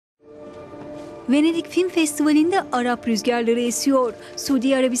Venedik Film Festivali'nde Arap rüzgarları esiyor.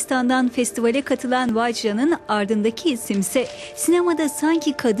 Suudi Arabistan'dan festivale katılan Vajra'nın ardındaki isimse sinemada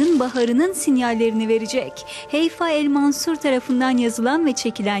sanki kadın baharının sinyallerini verecek. Heyfa El Mansur tarafından yazılan ve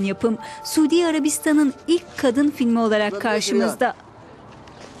çekilen yapım, Suudi Arabistan'ın ilk kadın filmi olarak karşımızda.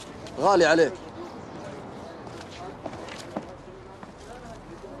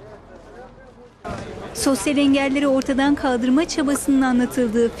 Sosyal engelleri ortadan kaldırma çabasının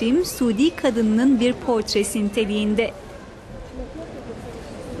anlatıldığı film, Suudi kadınının bir portresi niteliğinde.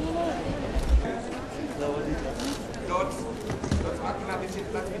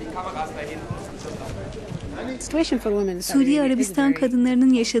 Suudi Arabistan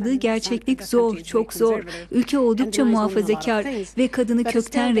kadınlarının yaşadığı gerçeklik zor, çok zor. Ülke oldukça muhafazakar ve kadını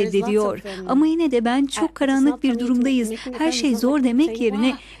kökten reddediyor. Ama yine de ben çok karanlık bir durumdayız. Her şey zor demek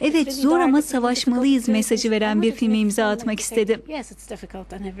yerine evet zor ama savaşmalıyız mesajı veren bir filme imza atmak istedim.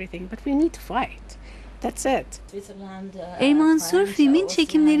 El Mansur filmin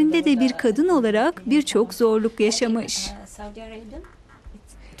çekimlerinde de bir kadın olarak birçok zorluk yaşamış.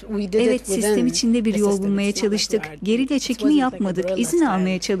 Evet, sistem içinde bir yol bulmaya çalıştık. Gerilla çekimi yapmadık, izin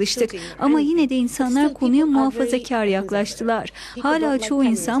almaya çalıştık. Ama yine de insanlar konuya muhafazakar yaklaştılar. Hala çoğu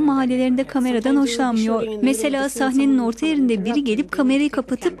insan mahallelerinde kameradan hoşlanmıyor. Mesela sahnenin orta yerinde biri gelip kamerayı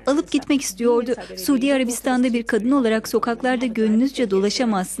kapatıp alıp gitmek istiyordu. Suudi Arabistan'da bir kadın olarak sokaklarda gönlünüzce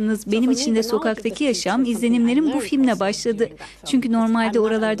dolaşamazsınız. Benim için de sokaktaki yaşam, izlenimlerim bu filmle başladı. Çünkü normalde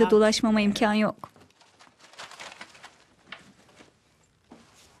oralarda dolaşmama imkan yok.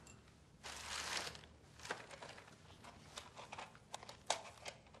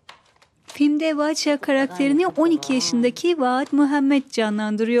 Filmde Vajra karakterini 12 yaşındaki Vaat Muhammed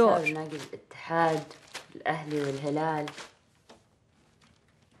canlandırıyor.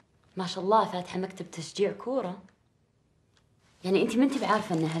 Maşallah فاتحة مكتب تشجيع كورة. يعني أنت ما أنت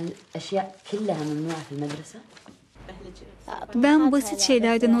بعارفة إن هالأشياء كلها ممنوعة في المدرسة؟ Ben basit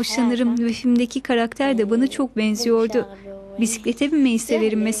şeylerden hoşlanırım ve filmdeki karakter de bana çok benziyordu. Bisiklete binmeyi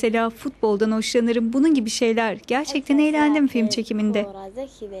severim mesela, futboldan hoşlanırım, bunun gibi şeyler. Gerçekten eğlendim film çekiminde.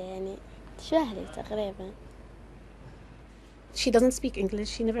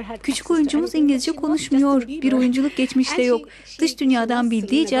 Küçük oyuncumuz İngilizce konuşmuyor. Bir oyunculuk geçmişi de yok. Dış dünyadan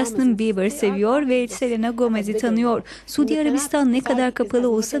bildiği Justin Bieber'ı seviyor ve Selena Gomez'i tanıyor. Suudi Arabistan ne kadar kapalı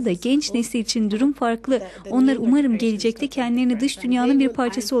olsa da genç nesil için durum farklı. Onlar umarım gelecekte kendilerini dış dünyanın bir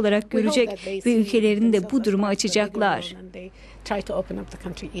parçası olarak görecek ve ülkelerini de bu duruma açacaklar.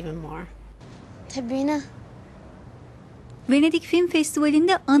 Venedik Film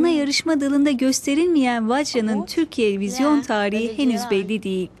Festivali'nde ana yarışma dalında gösterilmeyen Vajra'nın Türkiye vizyon tarihi henüz belli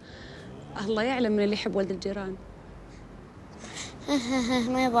değil. Allah ya'lem men اللي يحب ولد الجيران.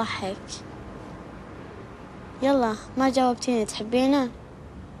 ما يضحك. يلا ما جاوبتيني تحبينه؟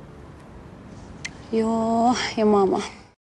 يوه يا ماما